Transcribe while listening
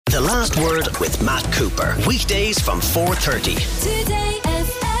The Last Word with Matt Cooper. Weekdays from 4:30. Today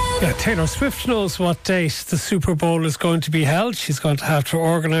FM. Yeah, Taylor Swift knows what date the Super Bowl is going to be held. She's going to have to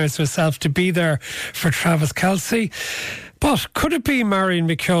organise herself to be there for Travis Kelce. But could it be, Marion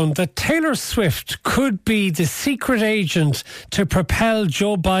McKeone, that Taylor Swift could be the secret agent to propel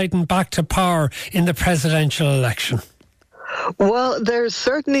Joe Biden back to power in the presidential election? Well, there's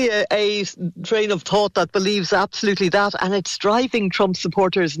certainly a train of thought that believes absolutely that, and it's driving Trump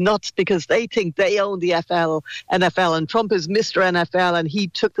supporters nuts because they think they own the NFL, and Trump is Mr. NFL, and he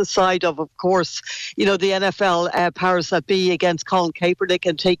took the side of course, the NFL powers that be against Colin Kaepernick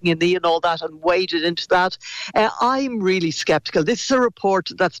and taking a knee and all that and waded into that. I'm really sceptical. This is a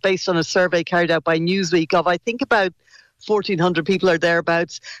report that's based on a survey carried out by Newsweek of, I think, about 1,400 people or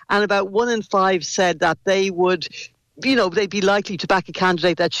thereabouts, and about 1 in 5 said that they would, they'd be likely to back a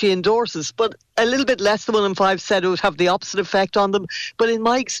candidate that she endorses. But a little bit less than 1 in 5 said it would have the opposite effect on them. But in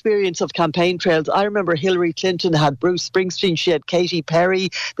my experience of campaign trails, I remember Hillary Clinton had Bruce Springsteen, she had Katy Perry.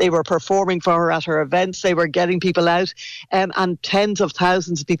 They were performing for her at her events. They were getting people out, and tens of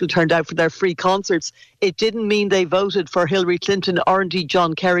thousands of people turned out for their free concerts. It didn't mean they voted for Hillary Clinton or indeed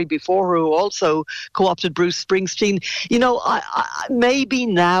John Kerry before her, who also co-opted Bruce Springsteen. Maybe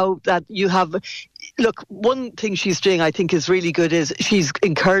now that you have... Look, one thing she's doing, I think, is really good is she's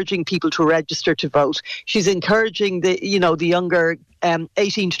encouraging people to register to vote. She's encouraging the younger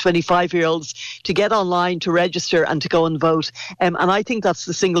 18 to 25-year-olds to get online, to register and to go and vote. And I think that's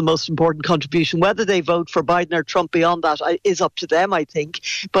the single most important contribution. Whether they vote for Biden or Trump beyond that is up to them, I think.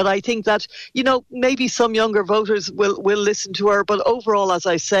 But I think that, maybe some younger voters will listen to her. But overall, as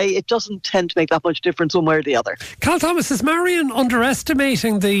I say, it doesn't tend to make that much difference one way or the other. Cal Thomas, is Marion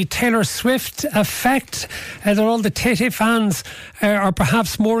underestimating the Taylor Swift effect? That all the Tete fans are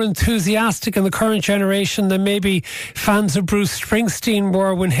perhaps more enthusiastic in the current generation than maybe fans of Bruce Springsteen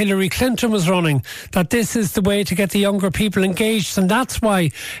were when Hillary Clinton was running, that this is the way to get the younger people engaged, and that's why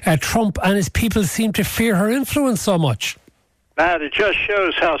Trump and his people seem to fear her influence so much. Matt, it just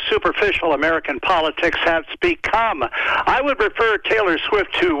shows how superficial American politics has become. I would refer Taylor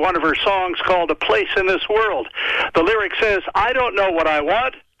Swift to one of her songs called A Place in This World. The lyric says, "I don't know what I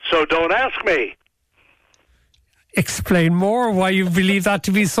want, so don't ask me." Explain more why you believe that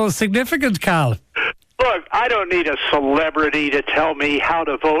to be so significant, Cal. Look, I don't need a celebrity to tell me how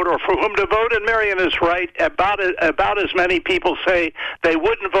to vote or for whom to vote, and Marion is right. About as many people say they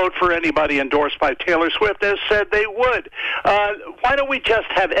wouldn't vote for anybody endorsed by Taylor Swift as said they would. Why don't we just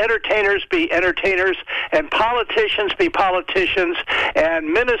have entertainers be entertainers and politicians be politicians and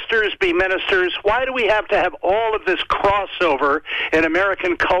ministers be ministers? Why do we have to have all of this crossover in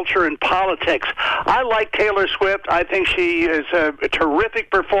American culture and politics? I like Taylor Swift. I think she is a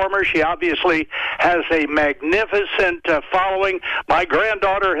terrific performer. She obviously has a magnificent following. My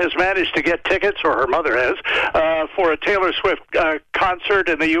granddaughter has managed to get tickets, or her mother has, for a Taylor Swift concert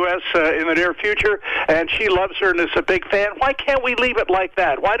in the U.S. In the near future, and she loves her and is a big fan. Why can't we leave it like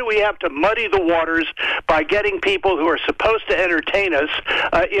that? Why do we have to muddy the waters by getting people who are supposed to entertain us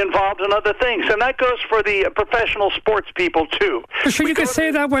involved in other things? And that goes for the professional sports people, too. Sure, you could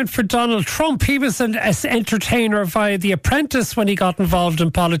say that went for Donald Trump. He was an entertainer via The Apprentice when he got involved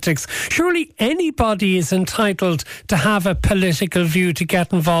in politics. Surely anybody is entitled to have a political view to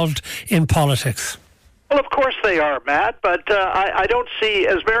get involved in politics. Well, of course they are, Matt, but I don't see,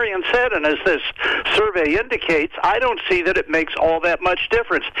 as Marion said, and as this survey indicates, I don't see that it makes all that much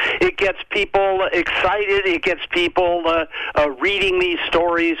difference. It gets people excited, it gets people reading these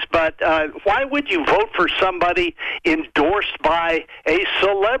stories, but why would you vote for somebody endorsed by a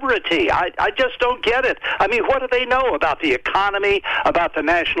celebrity? I just don't get it. I mean, what do they know about the economy, about the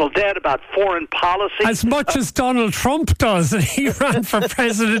national debt, about foreign policy? As much as Donald Trump does, and he ran for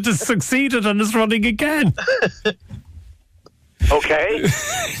president and succeeded and is running again. Okay.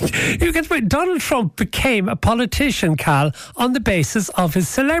 Donald Trump became a politician, Cal, on the basis of his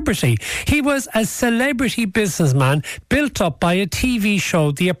celebrity. He was a celebrity businessman built up by a TV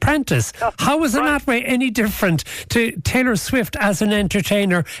show, The Apprentice. How is it that way any different to Taylor Swift as an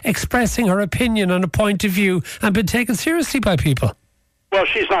entertainer expressing her opinion on a point of view and been taken seriously by people? Well,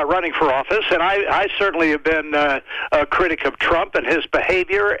 she's not running for office, and I certainly have been a critic of Trump and his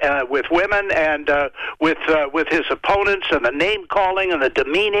behavior with women and with his opponents and the name-calling and the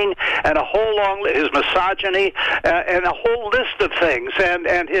demeaning and his misogyny and a whole list of things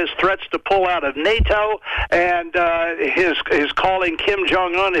and his threats to pull out of NATO and his calling Kim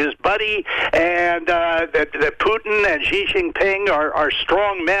Jong-un his buddy and that Putin and Xi Jinping are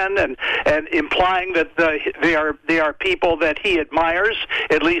strong men and implying that they are people that he admires.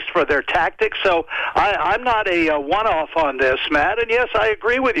 at least for their tactics. So I'm not a one-off on this, Matt. And yes, I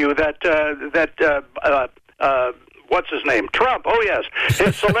agree with you that what's his name? Trump. Oh, yes.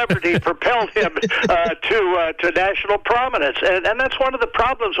 His celebrity propelled him to national prominence. And that's one of the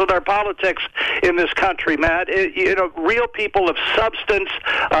problems with our politics in this country, Matt. Real people of substance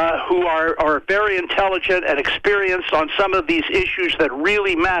who are very intelligent and experienced on some of these issues that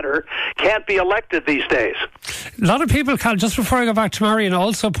really matter can't be elected these days. A lot of people, just before I go back to Marion,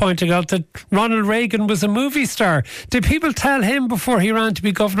 also pointing out that Ronald Reagan was a movie star. Did people tell him before he ran to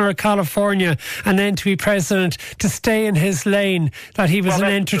be governor of California and then to be president to stay in his lane, that he was an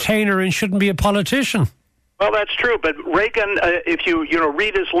entertainer and shouldn't be a politician? Well, that's true, but Reagan, if you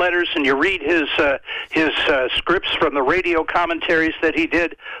read his letters and you read his scripts from the radio commentaries that he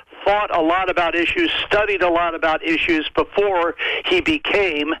did, thought a lot about issues, studied a lot about issues before he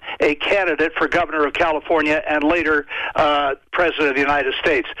became a candidate for governor of California and later president of the United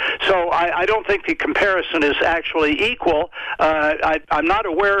States. So I don't think the comparison is actually equal. I'm not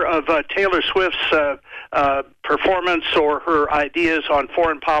aware of Taylor Swift's performance or her ideas on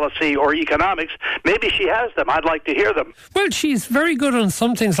foreign policy or economics. Maybe she has them. I'd like to hear them. Well, she's very good on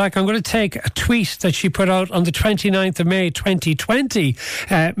some things. Like, I'm going to take a tweet that she put out on the 29th of May 2020,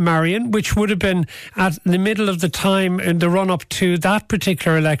 Marion, which would have been at the middle of the time in the run-up to that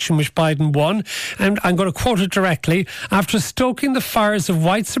particular election which Biden won. And I'm going to quote it directly. After stoking the fires of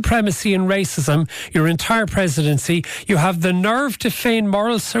white supremacy and racism your entire presidency, you have the nerve to feign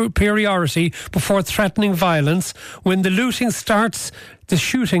moral superiority before threatening violence. When the looting starts, the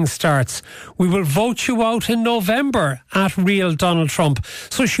shooting starts. We will vote you out in November at real Donald Trump.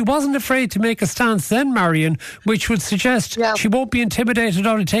 So she wasn't afraid to make a stance then, Marion, which would suggest she won't be intimidated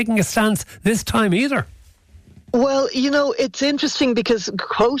out of taking a stance this time either. Well, it's interesting because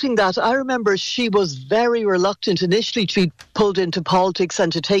quoting that, I remember she was very reluctant initially to be pulled into politics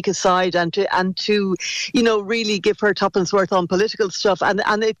and to take a side and to really give her tuppence worth on political stuff.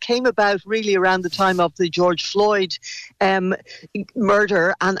 And it came about really around the time of the George Floyd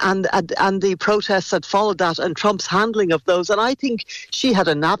murder and the protests that followed that and Trump's handling of those. And I think she had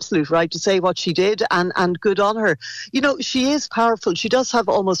an absolute right to say what she did, and good on her. She is powerful. She does have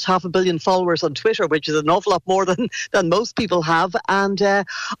almost 500 million followers on Twitter, which is an awful lot more than most people have. And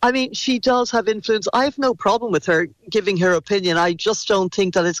she does have influence. I have no problem with her giving her opinion. I just don't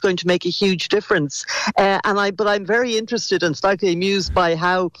think that it's going to make a huge difference. But I'm very interested and slightly amused by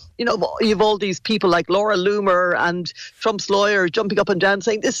how, you have all these people like Laura Loomer and Trump's lawyer jumping up and down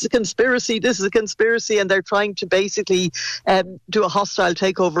saying this is a conspiracy, and they're trying to basically do a hostile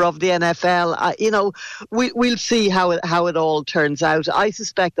takeover of the NFL. We'll see how it all turns out. I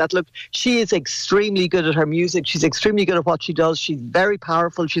suspect that, look, she is extremely good at her music. She's extremely good at what she does. She's very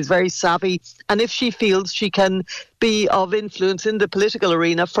powerful. She's very savvy. And if she feels she can be of influence in the political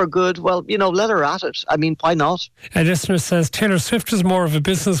arena for good, well, let her at it. I mean, why not? A listener says Taylor Swift is more of a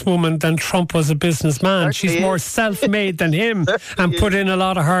businesswoman than Trump was a businessman. She's more self-made than him and put in a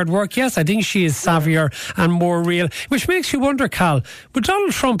lot of hard work. Yes, I think she is savvier and more real, which makes you wonder, Cal, would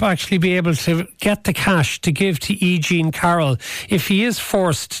Donald Trump actually be able to get the cash to give to E. Jean Carroll if he is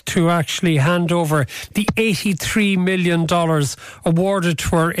forced to actually hand over the $83 million awarded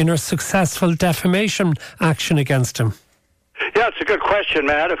to her in her successful defamation action against him? Yeah, it's a good question,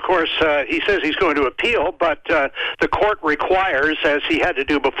 Matt. Of course, he says he's going to appeal, but the court requires, as he had to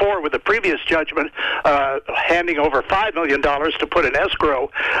do before with the previous judgment, handing over $5 million to put in escrow.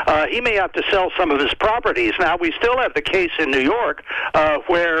 He may have to sell some of his properties. Now, we still have the case in New York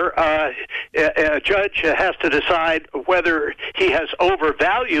where a judge has to decide whether he has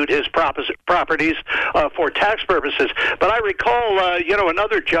overvalued his properties for tax purposes. But I recall,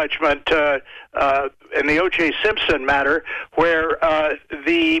 another judgment in the O.J. Simpson matter, where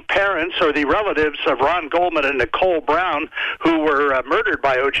the parents or the relatives of Ron Goldman and Nicole Brown, who were murdered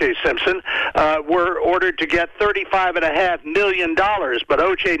by O.J. Simpson, were ordered to get $35.5 million, but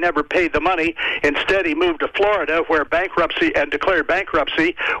O.J. never paid the money. Instead, he moved to Florida, where declared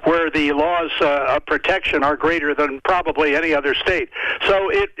bankruptcy, where the laws of protection are greater than probably any other state. So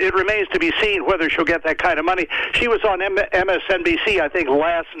it remains to be seen whether she'll get that kind of money. She was on MSNBC, I think,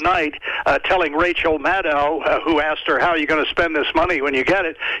 last night, telling Rachel Maddow, who asked her, how are you going to spend this money when you get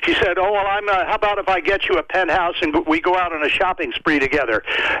it? She said, how about if I get you a penthouse and we go out on a shopping spree together?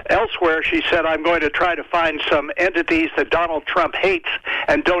 Elsewhere, she said, I'm going to try to find some entities that Donald Trump hates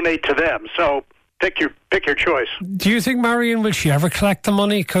and donate to them. So pick your choice. Do you think, Marion, will she ever collect the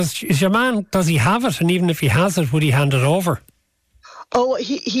money? Because is your man, does he have it? And even if he has it, would he hand it over? Oh,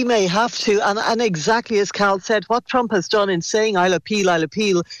 he may have to. And exactly as Carl said, what Trump has done in saying, I'll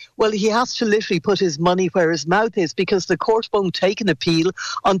appeal, well, he has to literally put his money where his mouth is, because the court won't take an appeal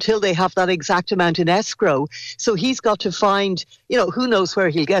until they have that exact amount in escrow. So he's got to find, who knows where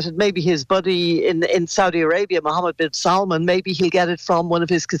he'll get it. Maybe his buddy in Saudi Arabia, Mohammed bin Salman, maybe he'll get it from one of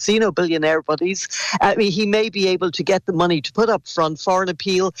his casino billionaire buddies. I mean, he may be able to get the money to put up front for an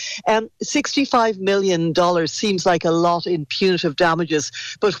appeal. $65 million seems like a lot in punitive damage.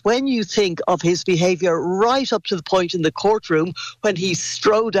 But when you think of his behaviour right up to the point in the courtroom when he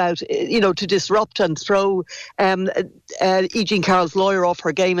strode out, to disrupt and throw E. Jean Carroll's lawyer off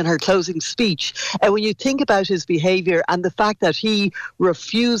her game in her closing speech, and when you think about his behaviour and the fact that he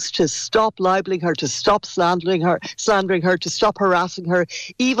refused to stop libeling her, to stop slandering her, to stop harassing her,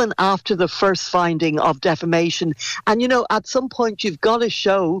 even after the first finding of defamation. And, at some point you've got to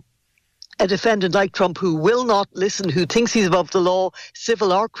show a defendant like Trump, who will not listen, who thinks he's above the law,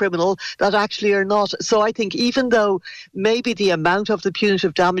 civil or criminal, that actually are not. So I think even though maybe the amount of the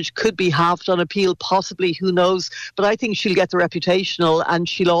punitive damage could be halved on appeal, possibly, who knows, but I think she'll get the reputational and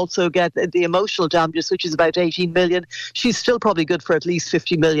she'll also get the emotional damages, which is about 18 million. She's still probably good for at least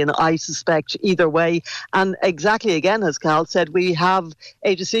 50 million, I suspect, either way. And exactly, again, as Carl said, we have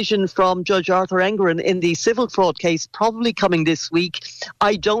a decision from Judge Arthur Engoron in the civil fraud case probably coming this week.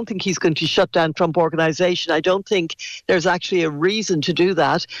 I don't think he's going to shut down Trump Organization. I don't think there's actually a reason to do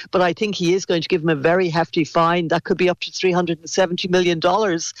that, but I think he is going to give him a very hefty fine that could be up to $370 million.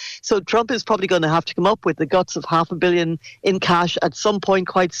 So Trump is probably going to have to come up with the guts of $500 million in cash at some point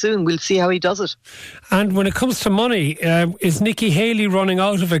quite soon. We'll see how he does it. And when it comes to money, is Nikki Haley running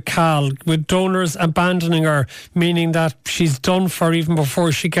out of it, Cal, with donors abandoning her, meaning that she's done for even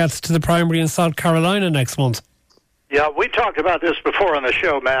before she gets to the primary in South Carolina next month? Yeah, we talked about this before on the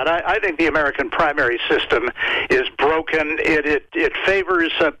show, Matt. I think the American primary system is broken. It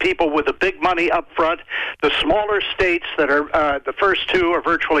favors people with the big money up front. The smaller states that are the first two are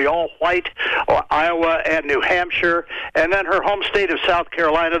virtually all white, Iowa and New Hampshire. And then her home state of South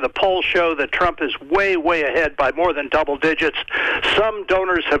Carolina, the polls show that Trump is way, way ahead by more than double digits. Some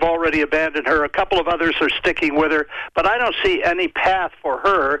donors have already abandoned her. A couple of others are sticking with her. But I don't see any path for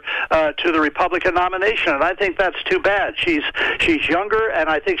her to the Republican nomination. And I think that's too bad. She's younger, and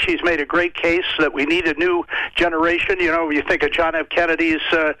I think she's made a great case that we need a new generation. You think of John F. Kennedy's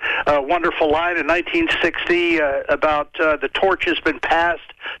wonderful line in 1960 about the torch has been passed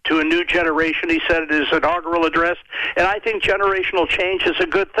to a new generation. He said it in his inaugural address, and I think generational change is a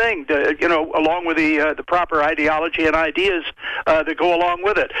good thing, along with the proper ideology and ideas that go along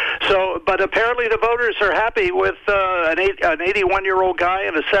with it. So, but apparently the voters are happy with an 81-year-old guy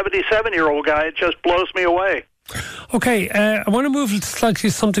and a 77-year-old guy. It just blows me away. Okay, I want to move slightly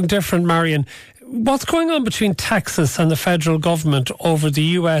to something different, Marion. What's going on between Texas and the federal government over the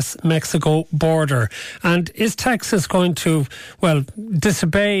US-Mexico border? And is Texas going to,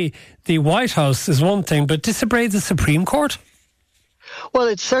 disobey the White House is one thing, but disobey the Supreme Court? Well,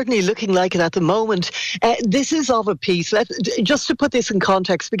 it's certainly looking like it at the moment. This is of a piece. Just to put this in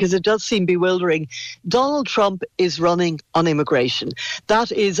context, because it does seem bewildering, Donald Trump is running on immigration.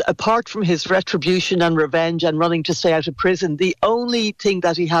 That is, apart from his retribution and revenge and running to stay out of prison, the only thing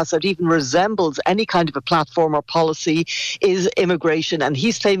that he has that even resembles any kind of a platform or policy is immigration. And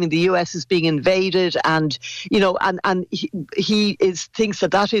he's claiming the US is being invaded, and he thinks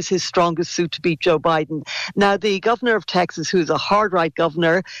that is his strongest suit to beat Joe Biden. Now, the governor of Texas, who's a hard right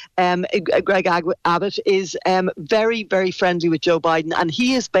governor, Greg Abbott, is very, very friendly with Joe Biden, and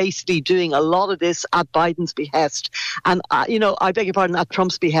he is basically doing a lot of this at Biden's behest, and I beg your pardon, at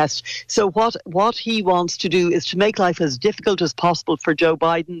Trump's behest. So what he wants to do is to make life as difficult as possible for Joe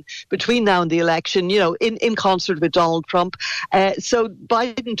Biden between now and the election, in concert with Donald Trump. So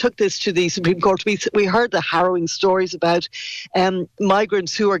Biden took this to the Supreme Court. We heard the harrowing stories about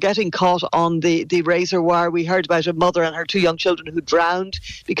migrants who are getting caught on the razor wire. We heard about a mother and her two young children who drowned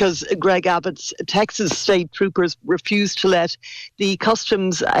because Greg Abbott's Texas state troopers refused to let the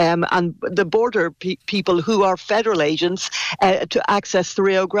customs and the border people who are federal agents to access the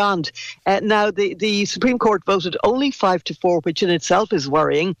Rio Grande. Now, the Supreme Court voted only 5-4, which in itself is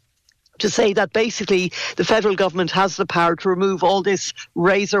worrying, to say that basically the federal government has the power to remove all this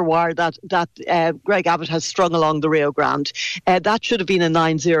razor wire that Greg Abbott has strung along the Rio Grande. That should have been a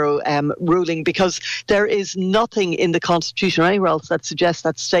 9-0 ruling, because there is nothing in the Constitution or anywhere else that suggests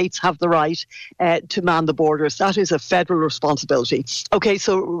that states have the right to man the borders. That is a federal responsibility. Okay,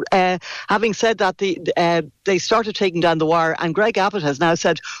 so having said that, they started taking down the wire, and Greg Abbott has now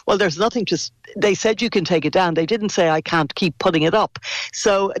said, well, there's nothing to... They said you can take it down. They didn't say I can't keep putting it up.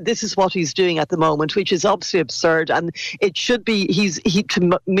 So this is what what he's doing at the moment, which is obviously absurd. And it should be,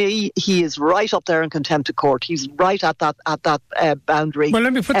 to me, he is right up there in contempt of court. He's right at that boundary. Well,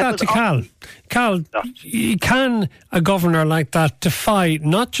 let me put that to Cal. Cal, can a governor like that defy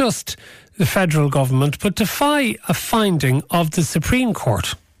not just the federal government, but defy a finding of the Supreme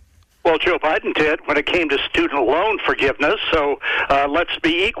Court? Well, Joe Biden did when it came to student loan forgiveness, so let's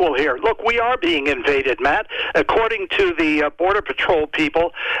be equal here. Look, we are being invaded, Matt. According to the Border Patrol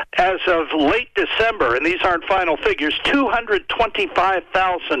people, as of late December, and these aren't final figures,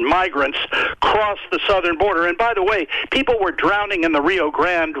 225,000 migrants crossed the southern border. And by the way, people were drowning in the Rio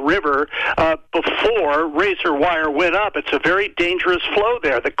Grande River before razor wire went up. It's a very dangerous flow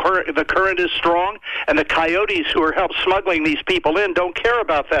there. The current is strong, and the coyotes who are help smuggling these people in don't care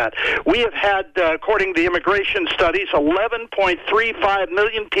about that. We have had, according to the immigration studies, 11.35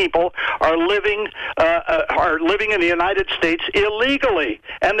 million people are living in the United States illegally,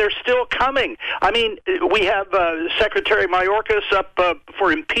 and they're still coming. I mean, we have Secretary Mayorkas up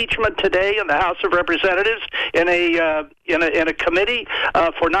for impeachment today in the House of Representatives in a committee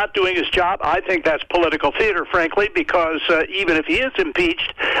for not doing his job. I think that's political theater, frankly, because even if he is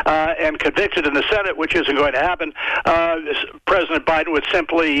impeached and convicted in the Senate, which isn't going to happen, President Biden would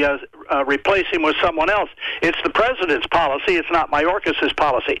simply replace him with someone else. It's the president's policy. It's not Mayorkas'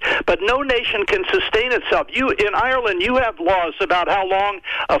 policy. But no nation can sustain itself. In Ireland, you have laws about how long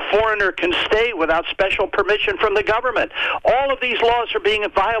a foreigner can stay without special permission from the government. All of these laws are being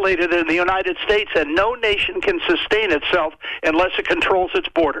violated in the United States, and no nation can sustain itself unless it controls its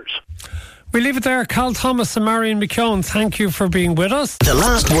borders. We leave it there. Cal Thomas and Marion McKeone, thank you for being with us. The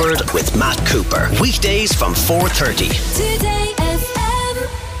Last Word with Matt Cooper. Weekdays from 4:30. Today